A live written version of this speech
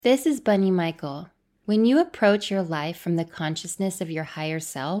This is Bunny Michael. When you approach your life from the consciousness of your higher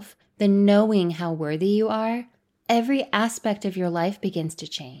self, the knowing how worthy you are, every aspect of your life begins to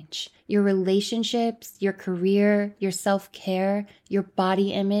change. Your relationships, your career, your self-care, your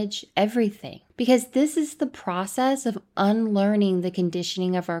body image, everything. Because this is the process of unlearning the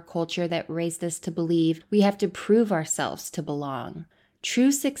conditioning of our culture that raised us to believe we have to prove ourselves to belong.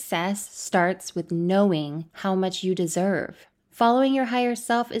 True success starts with knowing how much you deserve. Following your higher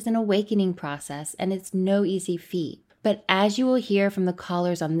self is an awakening process, and it's no easy feat. But as you will hear from the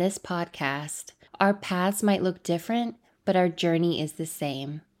callers on this podcast, our paths might look different, but our journey is the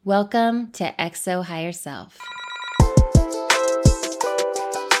same. Welcome to XO Higher Self.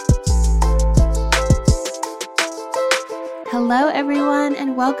 Hello, everyone,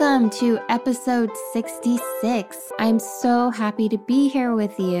 and welcome to episode 66. I'm so happy to be here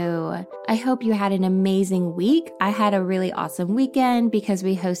with you. I hope you had an amazing week. I had a really awesome weekend because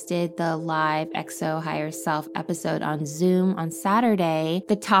we hosted the live XO Higher Self episode on Zoom on Saturday.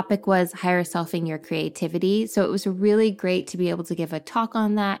 The topic was higher selfing your creativity. So it was really great to be able to give a talk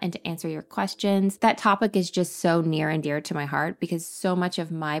on that and to answer your questions. That topic is just so near and dear to my heart because so much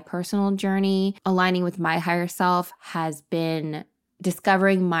of my personal journey aligning with my higher self has been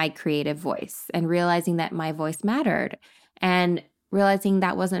discovering my creative voice and realizing that my voice mattered, and realizing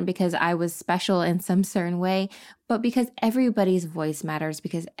that wasn't because I was special in some certain way, but because everybody's voice matters,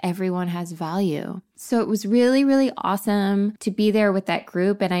 because everyone has value. So it was really, really awesome to be there with that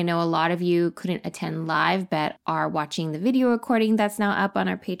group. And I know a lot of you couldn't attend live, but are watching the video recording that's now up on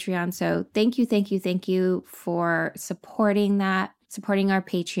our Patreon. So thank you for supporting that, supporting our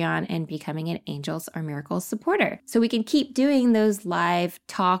Patreon and becoming an Angels or Miracles supporter. So we can keep doing those live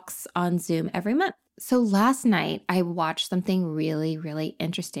talks on Zoom every month. So last night, I watched something really, really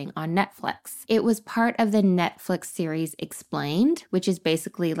interesting on Netflix. It was part of the Netflix series Explained, which is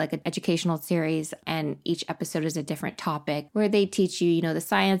basically like an educational series, and each episode is a different topic where they teach you, the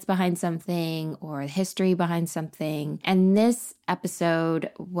science behind something or the history behind something. And this episode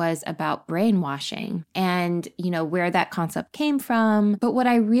was about brainwashing and, where that concept came from. But what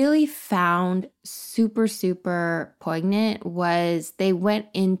I really found super, super poignant was they went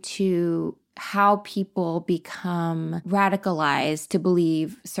into how people become radicalized to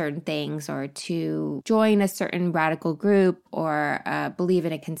believe certain things or to join a certain radical group or believe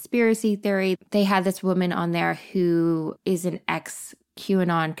in a conspiracy theory. They had this woman on there who is an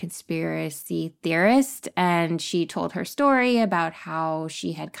QAnon conspiracy theorist, and she told her story about how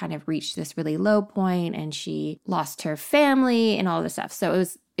she had kind of reached this really low point and she lost her family and all this stuff. So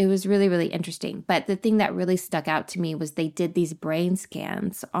it was really, really interesting. But the thing that really stuck out to me was they did these brain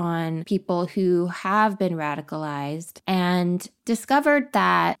scans on people who have been radicalized and discovered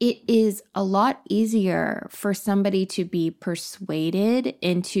that it is a lot easier for somebody to be persuaded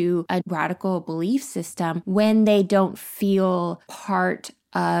into a radical belief system when they don't feel part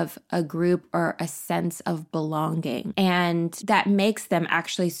of a group or a sense of belonging. And that makes them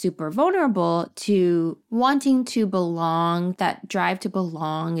actually super vulnerable to wanting to belong. That drive to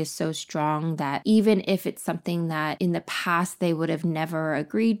belong is so strong that even if it's something that in the past they would have never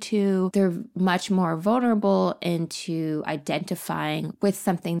agreed to, they're much more vulnerable into identifying with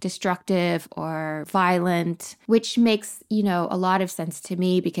something destructive or violent, which makes, a lot of sense to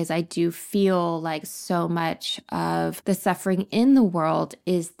me because I do feel like so much of the suffering in the world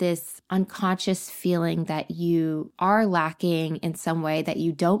is this unconscious feeling that you are lacking in some way, that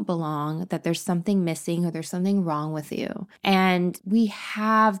you don't belong, that there's something missing or there's something wrong with you. And we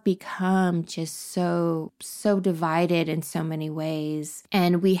have become just so divided in so many ways.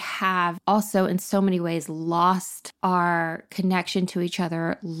 And we have also in so many ways lost our connection to each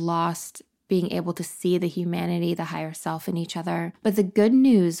other, lost being able to see the humanity, the higher self in each other. But the good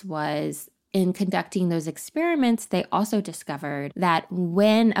news was, in conducting those experiments, they also discovered that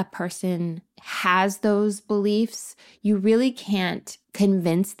when a person has those beliefs, you really can't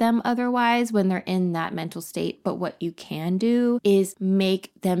convince them otherwise when they're in that mental state. But what you can do is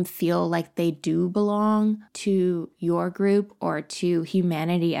make them feel like they do belong to your group or to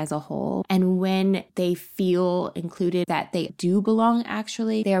humanity as a whole. And when they feel included, that they do belong,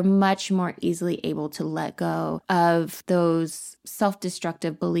 actually, they are much more easily able to let go of those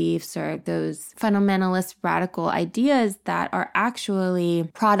self-destructive beliefs or those fundamentalist radical ideas that are actually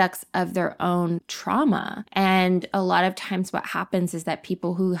products of their own own trauma. And a lot of times what happens is that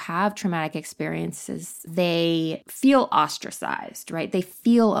people who have traumatic experiences, they feel ostracized, right? They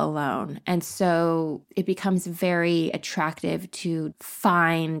feel alone. And so it becomes very attractive to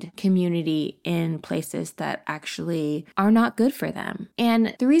find community in places that actually are not good for them.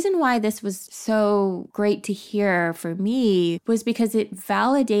 And the reason why this was so great to hear for me was because it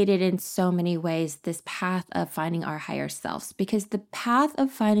validated in so many ways this path of finding our higher selves. Because the path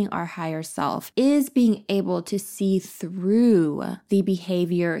of finding our higher self is being able to see through the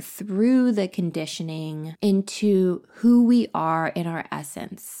behavior, through the conditioning into who we are in our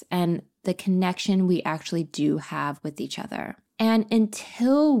essence and the connection we actually do have with each other. And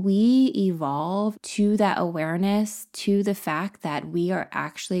until we evolve to that awareness, to the fact that we are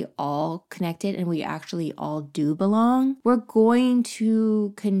actually all connected and we actually all do belong, we're going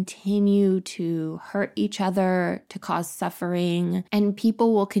to continue to hurt each other, to cause suffering, and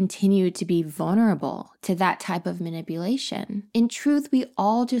people will continue to be vulnerable to that type of manipulation. In truth, we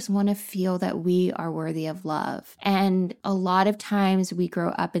all just want to feel that we are worthy of love. And a lot of times we grow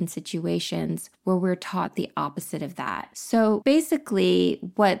up in situations where we're taught the opposite of that. So basically,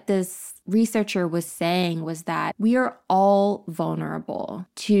 what this researcher was saying was that we are all vulnerable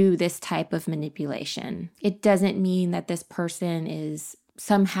to this type of manipulation. It doesn't mean that this person is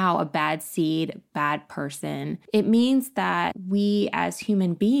somehow a bad seed, bad person. It means that we as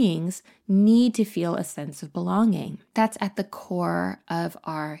human beings need to feel a sense of belonging. That's at the core of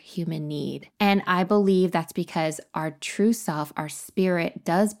our human need. And I believe that's because our true self, our spirit,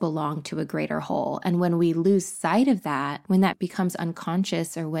 does belong to a greater whole. And when we lose sight of that, when that becomes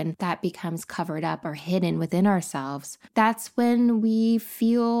unconscious or when that becomes covered up or hidden within ourselves, that's when we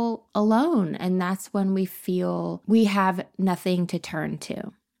feel alone. And that's when we feel we have nothing to turn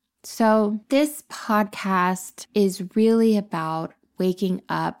to. So this podcast is really about waking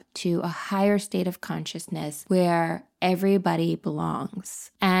up to a higher state of consciousness where everybody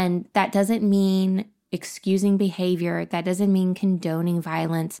belongs. And that doesn't mean excusing behavior. That doesn't mean condoning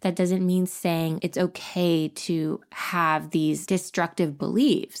violence. That doesn't mean saying it's okay to have these destructive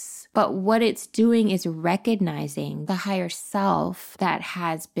beliefs. But what it's doing is recognizing the higher self that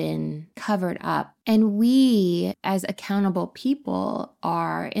has been covered up. And we, as accountable people,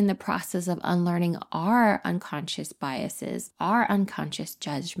 are in the process of unlearning our unconscious biases, our unconscious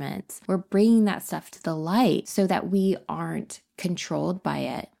judgments. We're bringing that stuff to the light so that we aren't controlled by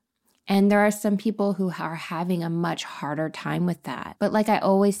it. And there are some people who are having a much harder time with that. But like I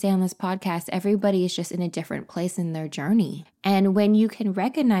always say on this podcast, everybody is just in a different place in their journey. And when you can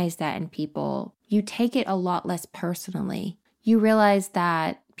recognize that in people, you take it a lot less personally. You realize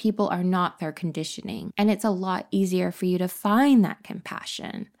that people are not their conditioning. And it's a lot easier for you to find that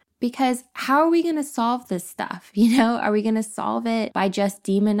compassion. Because how are we going to solve this stuff? Are we going to solve it by just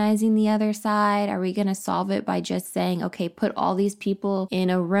demonizing the other side? Are we going to solve it by just saying, okay, put all these people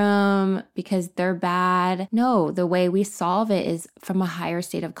in a room because they're bad? No, the way we solve it is from a higher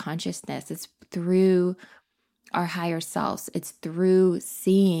state of consciousness. It's through our higher selves. It's through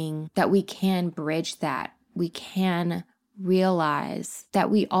seeing that we can bridge that. We can realize that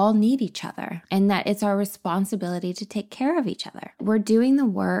we all need each other and that it's our responsibility to take care of each other. We're doing the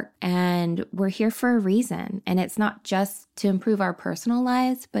work and we're here for a reason. And it's not just to improve our personal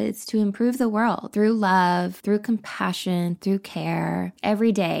lives, but it's to improve the world through love, through compassion, through care.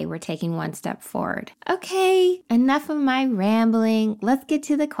 Every day we're taking one step forward. Okay, enough of my rambling. Let's get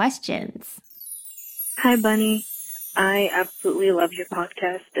to the questions. Hi, Bunny. I absolutely love your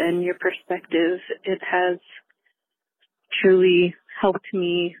podcast and your perspective. It has truly helped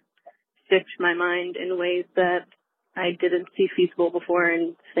me shift my mind in ways that I didn't see feasible before,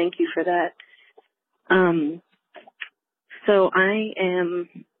 and thank you for that. So I am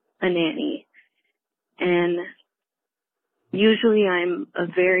a nanny, and usually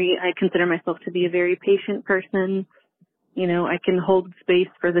I consider myself to be a very patient person. I can hold space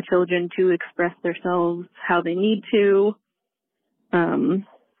for the children to express themselves how they need to,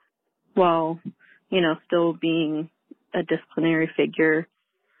 while, still being a disciplinary figure,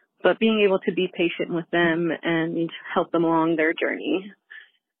 but being able to be patient with them and help them along their journey.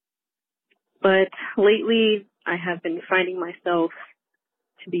 But lately, I have been finding myself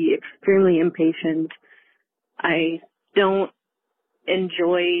to be extremely impatient. I don't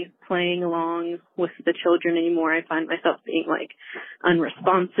enjoy playing along with the children anymore. I find myself being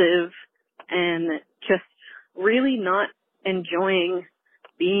unresponsive and just really not enjoying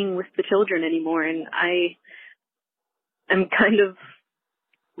being with the children anymore. And I'm kind of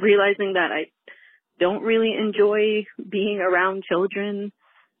realizing that I don't really enjoy being around children.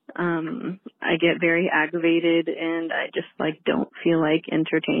 I get very aggravated and I just don't feel like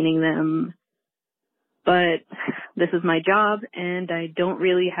entertaining them. But this is my job, and I don't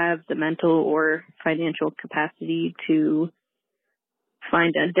really have the mental or financial capacity to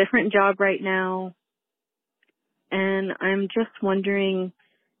find a different job right now. And I'm just wondering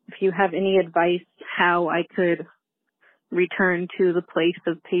if you have any advice how I could return to the place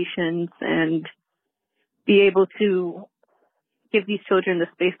of patience and be able to give these children the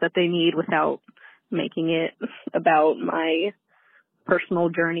space that they need without making it about my personal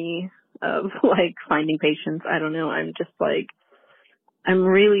journey of like finding patience. I don't know. I'm just like, I'm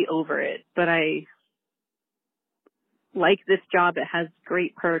really over it, but I like this job. It has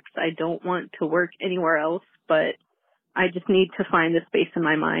great perks. I don't want to work anywhere else, but I just need to find the space in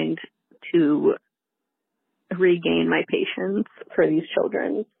my mind to regain my patience for these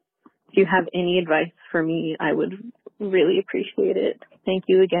children. If you have any advice for me, I would really appreciate it. Thank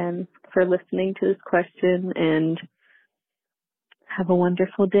you again for listening to this question, and have a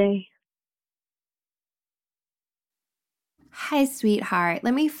wonderful day. Hi, sweetheart.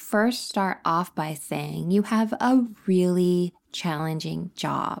 Let me first start off by saying you have a really challenging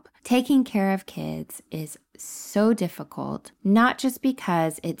job. Taking care of kids is so difficult, not just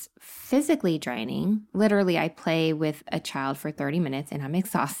because it's physically draining. Literally, I play with a child for 30 minutes and I'm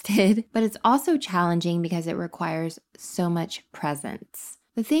exhausted, but it's also challenging because it requires so much presence.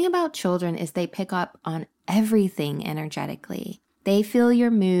 The thing about children is they pick up on everything energetically. They feel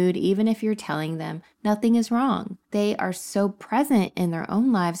your mood even if you're telling them nothing is wrong. They are so present in their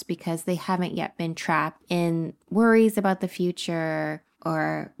own lives because they haven't yet been trapped in worries about the future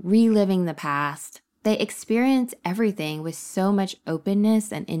or reliving the past. They experience everything with so much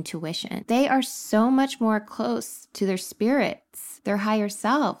openness and intuition. They are so much more close to their spirits, their higher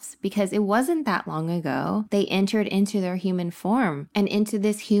selves, because it wasn't that long ago they entered into their human form and into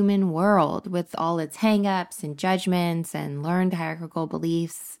this human world with all its hang-ups and judgments and learned hierarchical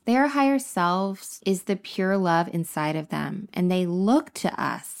beliefs. Their higher selves is the pure love inside of them, and they look to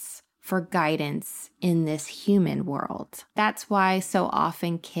us for guidance in this human world. That's why so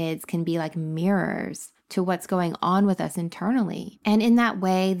often kids can be like mirrors to what's going on with us internally. And in that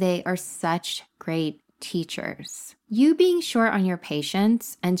way, they are such great teachers. You being short on your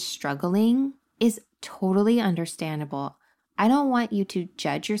patience and struggling is totally understandable. I don't want you to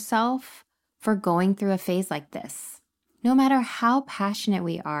judge yourself for going through a phase like this. No matter how passionate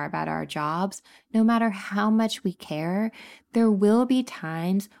we are about our jobs, no matter how much we care, there will be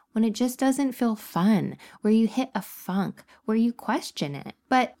times when it just doesn't feel fun, where you hit a funk, where you question it.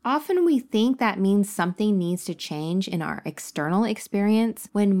 But often we think that means something needs to change in our external experience,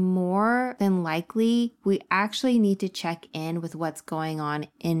 when more than likely, we actually need to check in with what's going on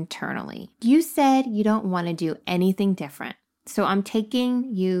internally. You said you don't want to do anything different, so I'm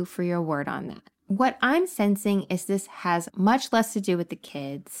taking you for your word on that. What I'm sensing is this has much less to do with the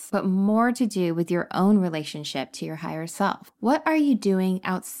kids, but more to do with your own relationship to your higher self. What are you doing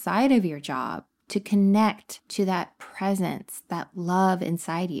outside of your job to connect to that presence, that love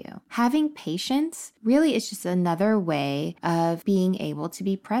inside you? Having patience really is just another way of being able to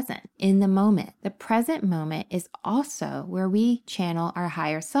be present in the moment. The present moment is also where we channel our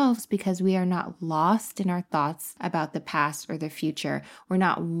higher selves because we are not lost in our thoughts about the past or the future. We're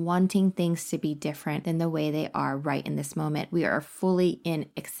not wanting things to be different than the way they are right in this moment. We are fully in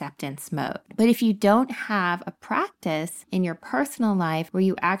acceptance mode. But if you don't have a practice in your personal life where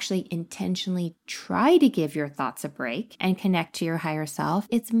you actually intentionally try to give your thoughts a break and connect to your higher self,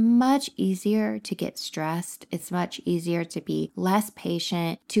 it's much easier to get stressed. It's much easier to be less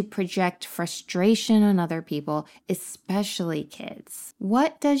patient, to project frustration on other people, especially kids.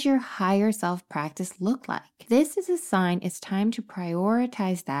 What does your higher self practice look like? This is a sign it's time to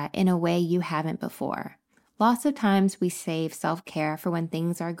prioritize that in a way you haven't before. Lots of times we save self-care for when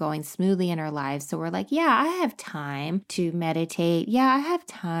things are going smoothly in our lives. So we're like, yeah, I have time to meditate. Yeah, I have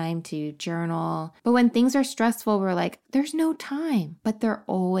time to journal. But when things are stressful, we're like, there's no time. But there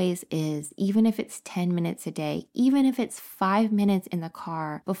always is, even if it's 10 minutes a day, even if it's 5 minutes in the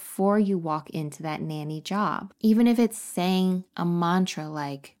car before you walk into that nanny job, even if it's saying a mantra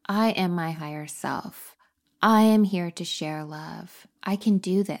like, I am my higher self. I am here to share love. I can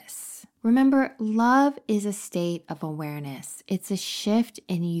do this. Remember, love is a state of awareness. It's a shift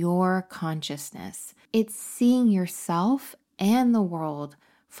in your consciousness. It's seeing yourself and the world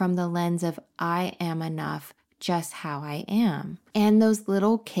from the lens of I am enough just how I am. And those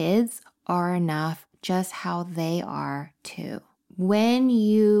little kids are enough just how they are too. When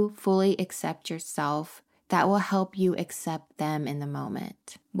you fully accept yourself, that will help you accept them in the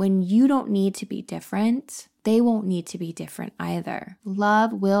moment. When you don't need to be different, they won't need to be different either.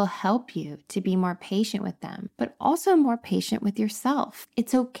 Love will help you to be more patient with them, but also more patient with yourself.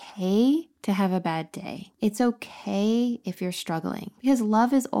 It's okay to have a bad day. It's okay if you're struggling because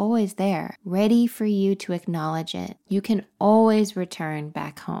love is always there, ready for you to acknowledge it. You can always return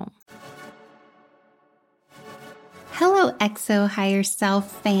back home. Hello, XO Higher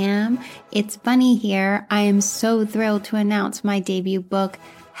Self fam. It's Bunny here. I am so thrilled to announce my debut book,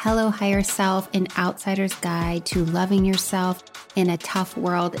 Hello Higher Self, An Outsider's Guide to Loving Yourself in a Tough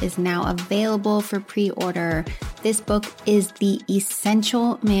World is now available for pre-order. This book is the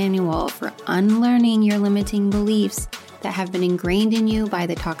essential manual for unlearning your limiting beliefs that have been ingrained in you by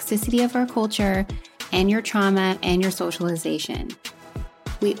the toxicity of our culture and your trauma and your socialization.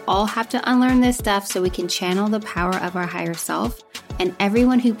 We all have to unlearn this stuff so we can channel the power of our higher self. And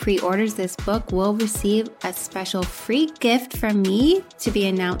everyone who pre-orders this book will receive a special free gift from me to be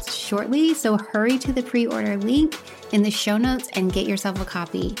announced shortly. So hurry to the pre-order link in the show notes and get yourself a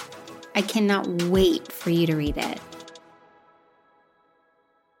copy. I cannot wait for you to read it.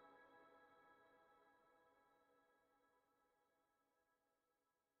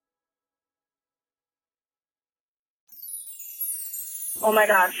 Oh my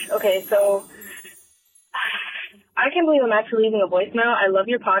gosh. Okay, so I can't believe I'm actually leaving a voicemail. I love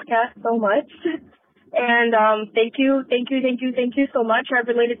your podcast so much. And thank you so much. I've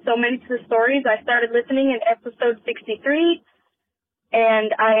related so many to the stories. I started listening in episode 63,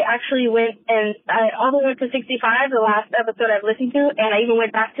 and I actually went and all the way up to 65, the last episode I've listened to, and I even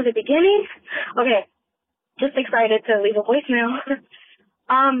went back to the beginning. Okay, just excited to leave a voicemail.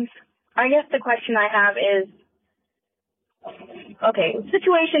 I guess the question I have is, okay, the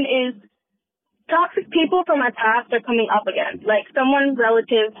situation is toxic people from my past are coming up again. Like someone's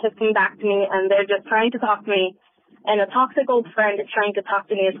relative has come back to me and they're just trying to talk to me, and a toxic old friend is trying to talk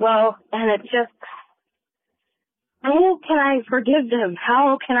to me as well. And it's just, how can I forgive them?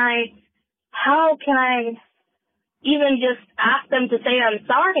 How can I even just ask them to say I'm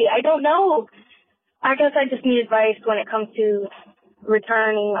sorry? I don't know. I guess I just need advice when it comes to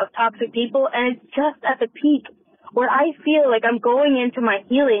returning of toxic people, and it's just at the peak where I feel like I'm going into my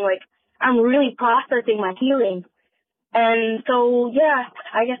healing, like I'm really processing my healing. And so, yeah,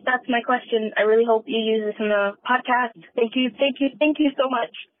 I guess that's my question. I really hope you use this in the podcast. Thank you so much.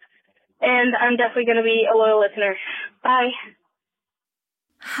 And I'm definitely going to be a loyal listener. Bye.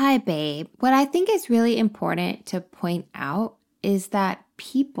 Hi, babe. What I think is really important to point out is that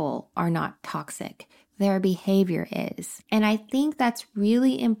people are not toxic. Their behavior is. And I think that's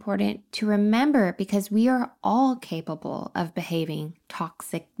really important to remember because we are all capable of behaving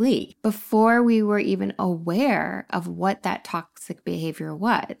toxically before we were even aware of what that toxic behavior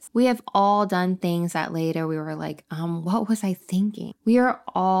was. We have all done things that later we were like, what was I thinking? We are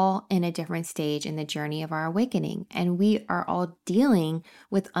all in a different stage in the journey of our awakening, and we are all dealing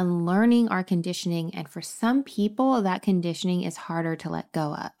with unlearning our conditioning. And for some people, that conditioning is harder to let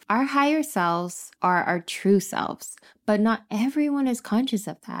go of. Our higher selves are our true selves, but not everyone is conscious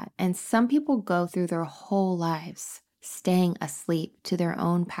of that. And some people go through their whole lives staying asleep to their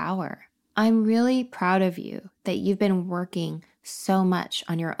own power. I'm really proud of you that you've been working so much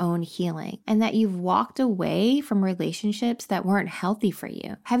on your own healing and that you've walked away from relationships that weren't healthy for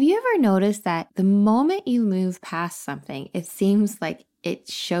you. Have you ever noticed that the moment you move past something, it seems like it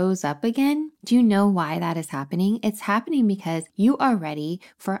shows up again? Do you know why that is happening? It's happening because you are ready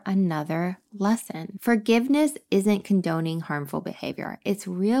for another lesson. Forgiveness isn't condoning harmful behavior. It's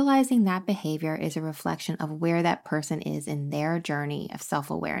realizing that behavior is a reflection of where that person is in their journey of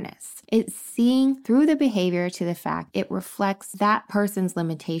self-awareness. It's seeing through the behavior to the fact it reflects that person's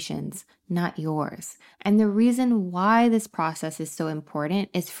limitations, not yours. And the reason why this process is so important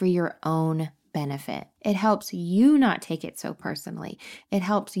is for your own benefit. It helps you not take it so personally. It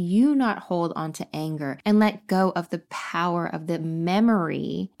helps you not hold on to anger and let go of the power of the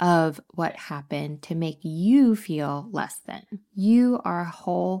memory of what happened to make you feel less than. You are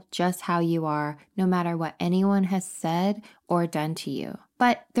whole just how you are, no matter what anyone has said or done to you.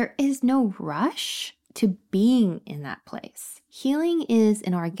 But there is no rush to being in that place. Healing is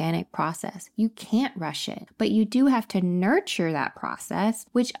an organic process. You can't rush it, but you do have to nurture that process,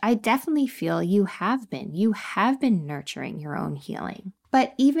 which I definitely feel you have been. You have been nurturing your own healing.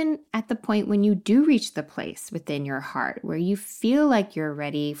 But even at the point when you do reach the place within your heart where you feel like you're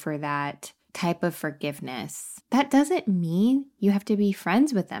ready for that type of forgiveness, that doesn't mean you have to be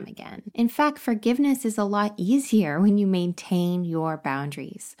friends with them again. In fact, forgiveness is a lot easier when you maintain your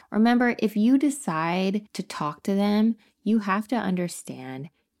boundaries. Remember, if you decide to talk to them, you have to understand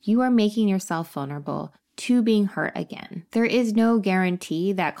you are making yourself vulnerable to being hurt again. There is no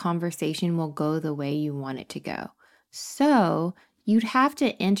guarantee that conversation will go the way you want it to go. So you'd have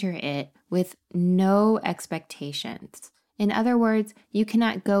to enter it with no expectations. In other words, you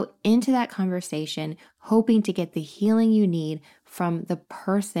cannot go into that conversation hoping to get the healing you need from the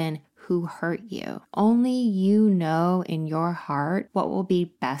person who hurt you. Only you know in your heart what will be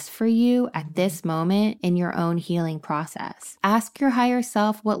best for you at this moment in your own healing process. Ask your higher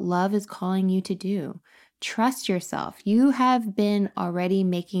self what love is calling you to do. Trust yourself. You have been already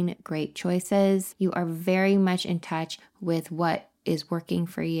making great choices. You are very much in touch with what is working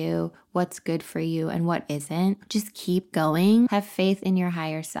for you, what's good for you, and what isn't. Just keep going. Have faith in your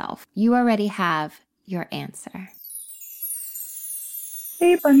higher self. You already have your answer.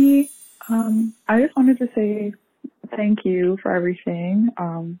 Hey, Bunny. I just wanted to say thank you for everything.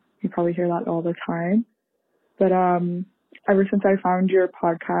 You probably hear that all the time. But ever since I found your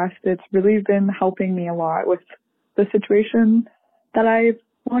podcast, it's really been helping me a lot with the situation that I'm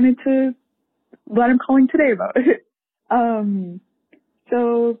calling today about.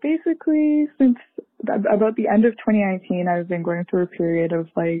 So basically, since about the end of 2019, I've been going through a period of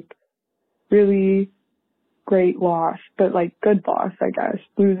like really great loss, but like good loss, I guess,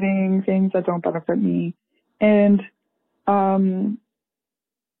 losing things that don't benefit me. And up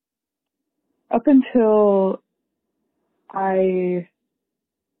until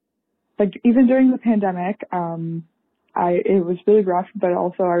even during the pandemic, it was really rough, but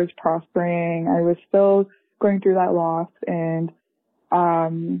also I was prospering. I was still going through that loss, and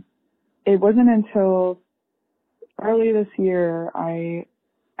it wasn't until early this year I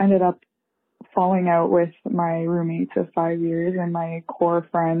ended up falling out with my roommates of 5 years and my core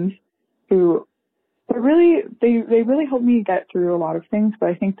friends, who they really helped me get through a lot of things, but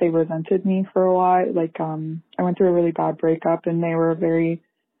I think they resented me for a while. Like I went through a really bad breakup, and they were very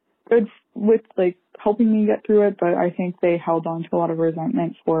good with like helping me get through it, but I think they held on to a lot of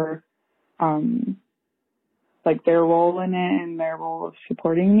resentment for like their role in it and their role of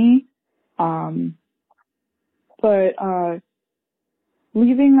supporting me. But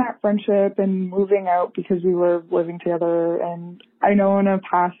leaving that friendship and moving out because we were living together, and I know in a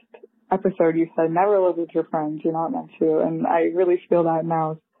past episode you said never live with your friends, you're not meant to, and I really feel that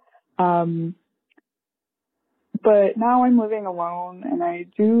now. But now I'm living alone, and I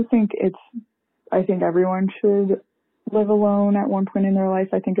do think I think everyone should live alone at one point in their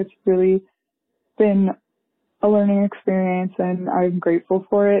life. I think it's really been a learning experience, and I'm grateful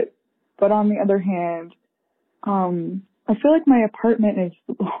for it. But on the other hand, I feel like my apartment is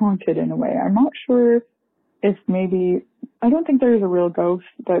haunted in a way. I'm not sure if I don't think there's a real ghost,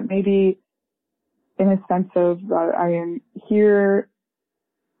 but maybe in a sense of I am here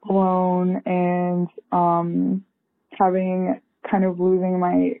alone and losing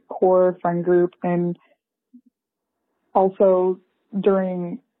my core friend group, and also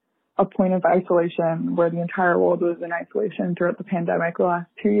during a point of isolation where the entire world was in isolation throughout the pandemic the last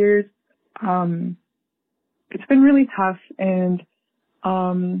 2 years. It's been really tough, and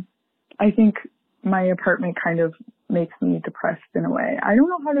I think my apartment kind of makes me depressed in a way. I don't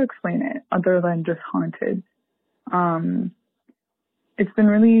know how to explain it other than just haunted. It's been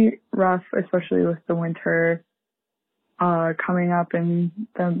really rough, especially with the winter coming up and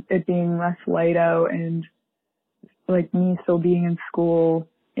it being less light out, and like me still being in school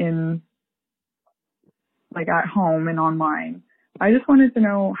at home and online. I just wanted to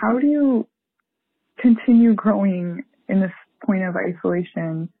know, how do you continue growing in this point of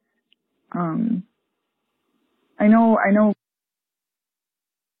isolation? I know.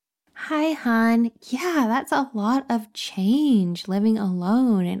 Hi, hon. Yeah, that's a lot of change, living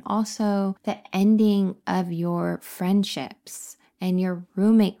alone, and also the ending of your friendships and your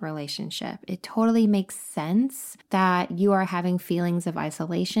roommate relationship. It totally makes sense that you are having feelings of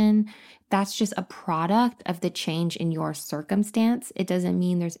isolation. That's just a product of the change in your circumstance. It doesn't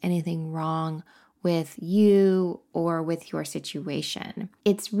mean there's anything wrong with you or with your situation.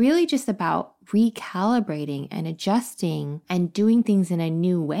 It's really just about recalibrating and adjusting and doing things in a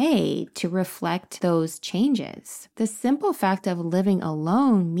new way to reflect those changes. The simple fact of living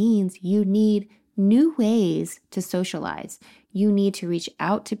alone means you need new ways to socialize. You need to reach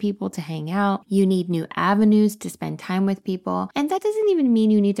out to people to hang out. You need new avenues to spend time with people. And that doesn't even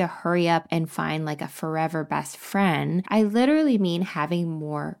mean you need to hurry up and find like a forever best friend. I literally mean having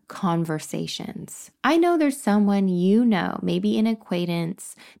more conversations. I know there's someone you know, maybe an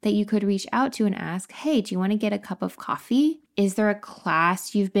acquaintance, that you could reach out to and ask, hey, do you want to get a cup of coffee? Is there a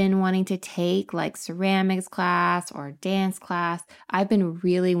class you've been wanting to take, like ceramics class or dance class? I've been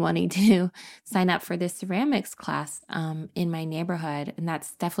really wanting to sign up for this ceramics class in my neighborhood, and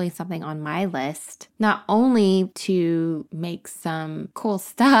that's definitely something on my list. Not only to make some cool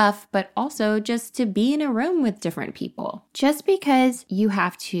stuff, but also just to be in a room with different people. Just because you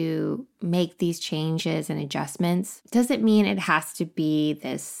have to make these changes and adjustments doesn't mean it has to be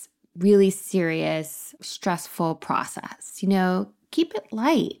this really serious, stressful process. Keep it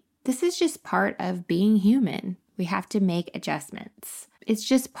light. This is just part of being human. We have to make adjustments. It's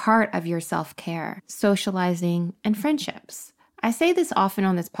just part of your self-care, socializing, and friendships. I say this often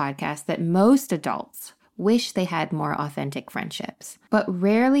on this podcast that most adults wish they had more authentic friendships, but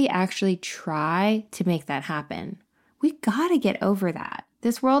rarely actually try to make that happen. We gotta get over that.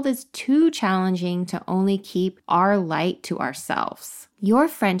 This world is too challenging to only keep our light to ourselves. Your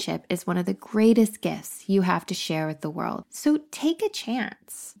friendship is one of the greatest gifts you have to share with the world. So take a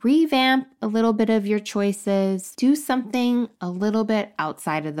chance. Revamp a little bit of your choices. Do something a little bit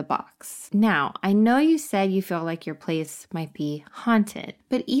outside of the box. Now, I know you said you feel like your place might be haunted,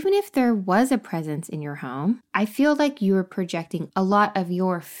 but even if there was a presence in your home, I feel like you are projecting a lot of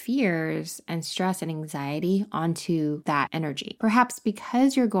your fears and stress and anxiety onto that energy. Perhaps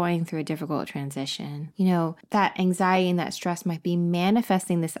because you're going through a difficult transition, that anxiety and that stress might be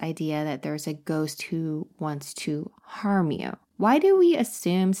manifesting this idea that there's a ghost who wants to harm you. Why do we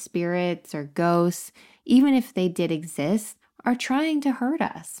assume spirits or ghosts, even if they did exist, are trying to hurt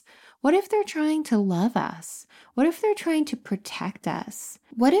us? What if they're trying to love us? What if they're trying to protect us?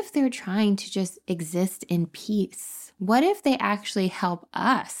 What if they're trying to just exist in peace? What if they actually help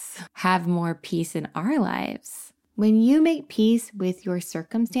us have more peace in our lives? When you make peace with your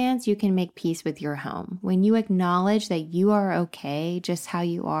circumstance, you can make peace with your home. When you acknowledge that you are okay just how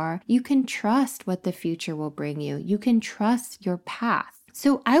you are, you can trust what the future will bring you. You can trust your path.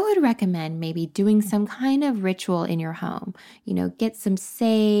 So I would recommend maybe doing some kind of ritual in your home. Get some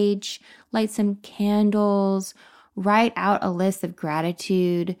sage, light some candles, write out a list of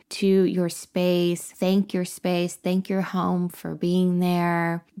gratitude to your space, thank your home for being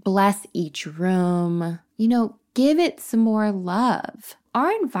there, bless each room, give it some more love.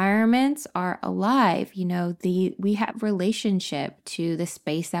 Our environments are alive. We have relationship to the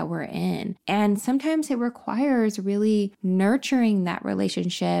space that we're in. And sometimes it requires really nurturing that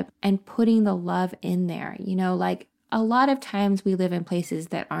relationship and putting the love in there. A lot of times we live in places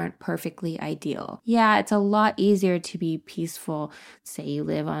that aren't perfectly ideal. Yeah, it's a lot easier to be peaceful. Say you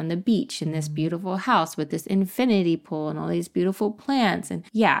live on the beach in this beautiful house with this infinity pool and all these beautiful plants. And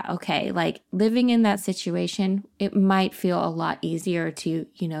yeah, okay, living in that situation, it might feel a lot easier to,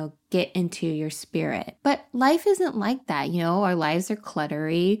 get into your spirit. But life isn't like that. Our lives are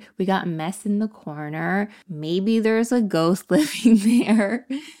cluttery. We got mess in the corner. Maybe there's a ghost living there.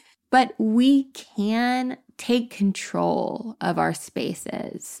 But we can take control of our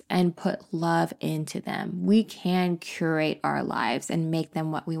spaces and put love into them. We can curate our lives and make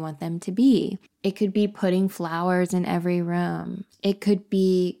them what we want them to be. It could be putting flowers in every room. It could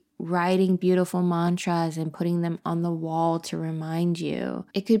be writing beautiful mantras and putting them on the wall to remind you.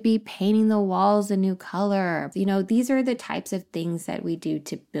 It could be painting the walls a new color. These are the types of things that we do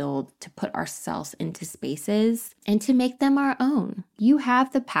to build, to put ourselves into spaces and to make them our own. You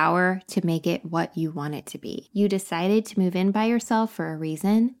have the power to make it what you want it to be. You decided to move in by yourself for a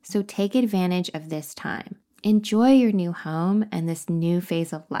reason, so take advantage of this time. Enjoy your new home and this new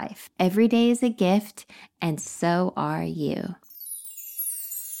phase of life. Every day is a gift, and so are you.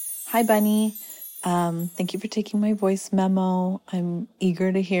 Hi, Bunny. Thank you for taking my voice memo. I'm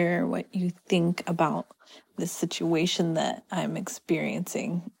eager to hear what you think about this situation that I'm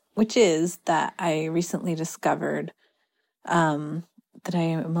experiencing, which is that I recently discovered that I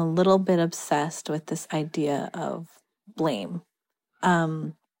am a little bit obsessed with this idea of blame.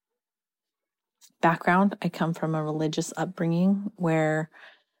 Background, I come from a religious upbringing where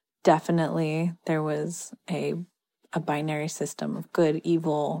definitely there was a binary system of good,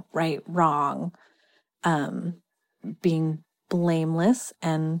 evil, right, wrong, being blameless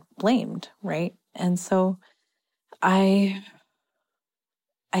and blamed, right? And so I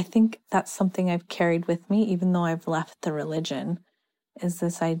think that's something I've carried with me, even though I've left the religion, is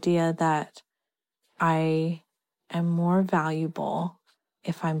this idea that I am more valuable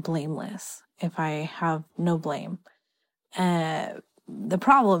if I'm blameless, if I have no blame. The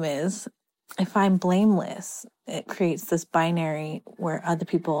problem is, if I'm blameless, it creates this binary where other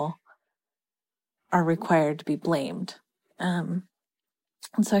people are required to be blamed. And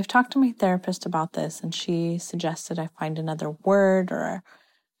so I've talked to my therapist about this, and she suggested I find another word or a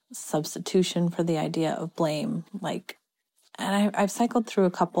substitution for the idea of blame, like And I've cycled through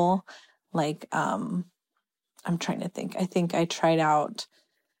a couple, like, I'm trying to think. I think I tried out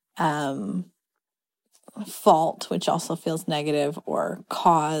fault, which also feels negative, or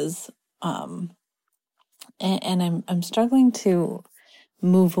cause. And I'm struggling to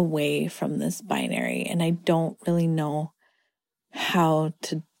move away from this binary, and I don't really know how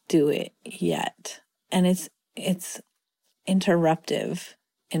to do it yet. And it's interruptive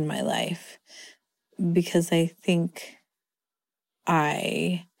in my life because I think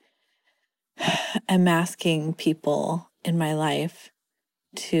I am asking people in my life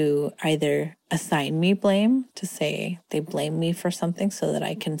to either assign me blame, to say they blame me for something so that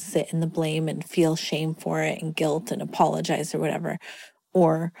I can sit in the blame and feel shame for it and guilt and apologize or whatever,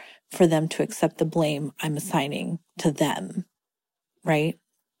 or for them to accept the blame I'm assigning to them, right?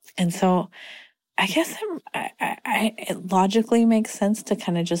 And so I guess it logically makes sense to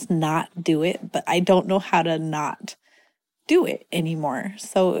kind of just not do it, but I don't know how to not do it anymore.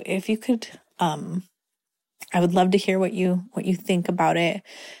 So if you could, I would love to hear what you think about it.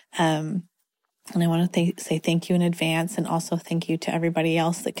 And I want to say thank you in advance, and also thank you to everybody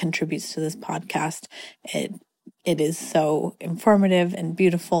else that contributes to this podcast. It is so informative and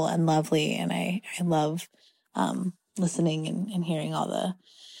beautiful and lovely, and I love listening and hearing all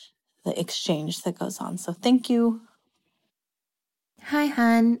the exchange that goes on. So thank you. Hi,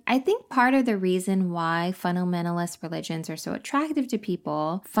 hun. I think part of the reason why fundamentalist religions are so attractive to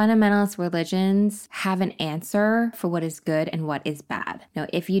people, fundamentalist religions have an answer for what is good and what is bad. Now,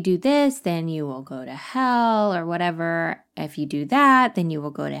 if you do this, then you will go to hell or whatever. If you do that, then you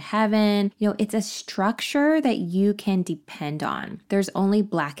will go to heaven. You know, it's a structure that you can depend on. There's only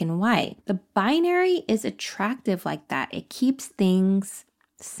black and white. The binary is attractive like that. It keeps things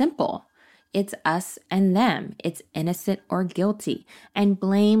simple. It's us and them. It's innocent or guilty. And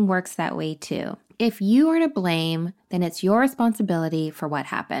blame works that way too. If you are to blame, then it's your responsibility for what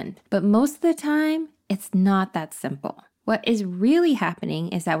happened. But most of the time, it's not that simple. What is really happening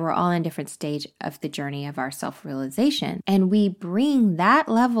is that we're all in a different stage of the journey of our self-realization. And we bring that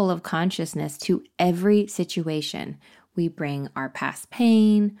level of consciousness to every situation. We bring our past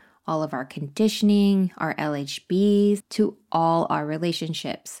pain, all of our conditioning, our LHBs, to all our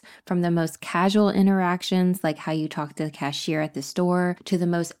relationships, from the most casual interactions like how you talk to the cashier at the store to the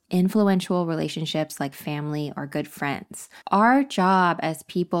most influential relationships like family or good friends. Our job as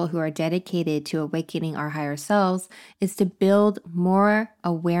people who are dedicated to awakening our higher selves is to build more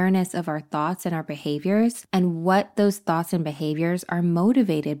awareness of our thoughts and our behaviors and what those thoughts and behaviors are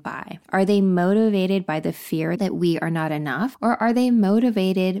motivated by. Are they motivated by the fear that we are not enough, or are they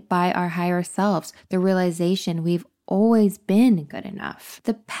motivated by our higher selves, the realization we've always been good enough?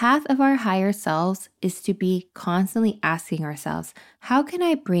 The path of our higher selves is to be constantly asking ourselves, how can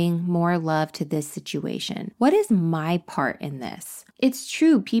I bring more love to this situation? What is my part in this? It's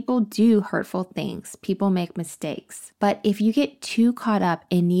true, people do hurtful things. People make mistakes. But if you get too caught up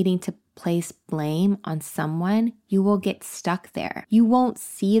in needing to place blame on someone, you will get stuck there. You won't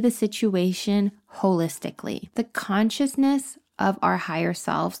see the situation holistically. The consciousness of our higher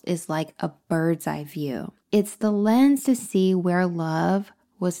selves is like a bird's eye view. It's the lens to see where love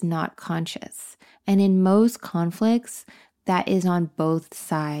was not conscious. And in most conflicts, that is on both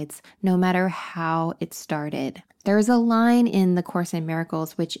sides, no matter how it started. There's a line in The Course in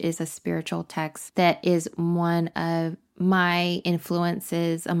Miracles, which is a spiritual text that is one of my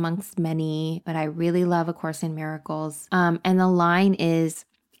influences amongst many, but I really love A Course in Miracles. And the line is,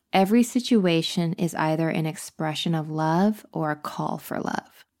 every situation is either an expression of love or a call for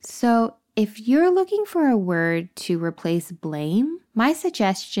love. So if you're looking for a word to replace blame, my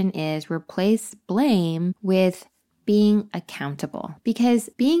suggestion is replace blame with being accountable, because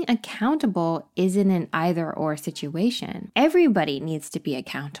being accountable isn't an either or situation. Everybody needs to be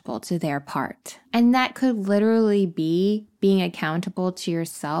accountable to their part. And that could literally be being accountable to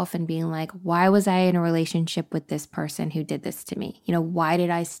yourself and being like, why was I in a relationship with this person who did this to me? You know, why did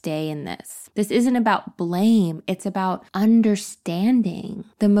I stay in this? This isn't about blame. It's about understanding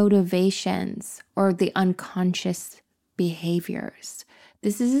the motivations or the unconscious behaviors.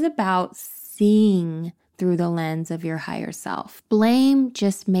 This is about seeing through the lens of your higher self. Blame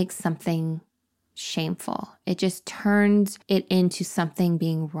just makes something shameful. It just turns it into something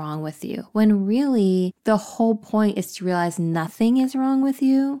being wrong with you, when really the whole point is to realize nothing is wrong with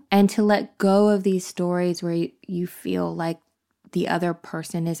you and to let go of these stories where you feel like the other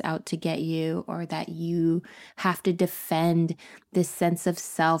person is out to get you, or that you have to defend this sense of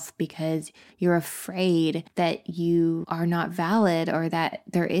self because you're afraid that you are not valid or that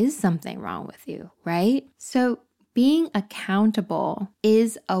there is something wrong with you, right? So being accountable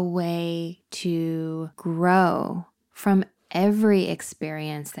is a way to grow from every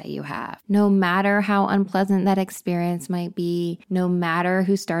experience that you have, no matter how unpleasant that experience might be, no matter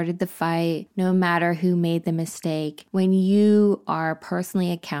who started the fight, no matter who made the mistake. When you are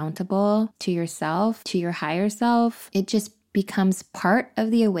personally accountable to yourself, to your higher self, it just becomes part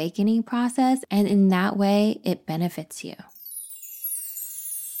of the awakening process, and in that way, it benefits you.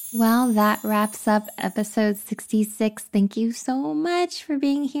 Well, that wraps up episode 66. Thank you so much for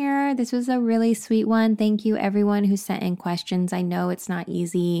being here. This was a really sweet one. Thank you, everyone who sent in questions. I know it's not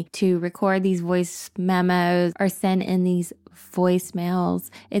easy to record these voice memos or send in these voicemails.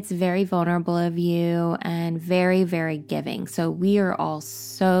 It's very vulnerable of you and very, very giving. So we are all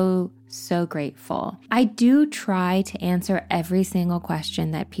so grateful. I do try to answer every single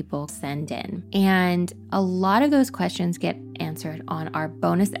question that people send in, and a lot of those questions get answered on our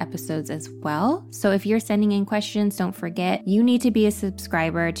bonus episodes as well. So if you're sending in questions, don't forget, you need to be a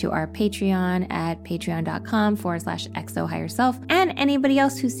subscriber to our Patreon at patreon.com/XO Higher Self. And anybody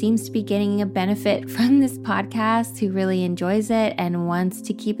else who seems to be getting a benefit from this podcast, who really enjoys it and wants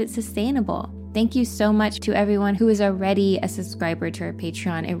to keep it sustainable. Thank you so much to everyone who is already a subscriber to our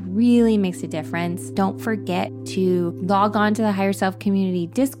Patreon. It really makes a difference. Don't forget to log on to the Higher Self Community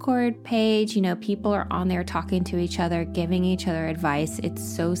Discord page. You know, people are on there talking to each other, giving each other advice. It's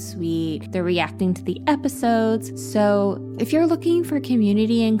so sweet. They're reacting to the episodes. So if you're looking for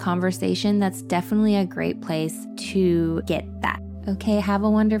community and conversation, that's definitely a great place to get that. Okay, have a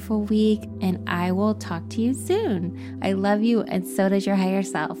wonderful week, and I will talk to you soon. I love you, and so does your higher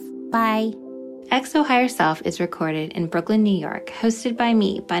self. Bye. XO Higher Self is recorded in Brooklyn, New York, hosted by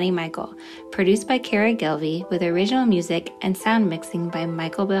me, Bunny Michael, produced by Kara Gilvey, with original music and sound mixing by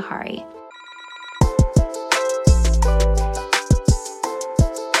Michael Bihari.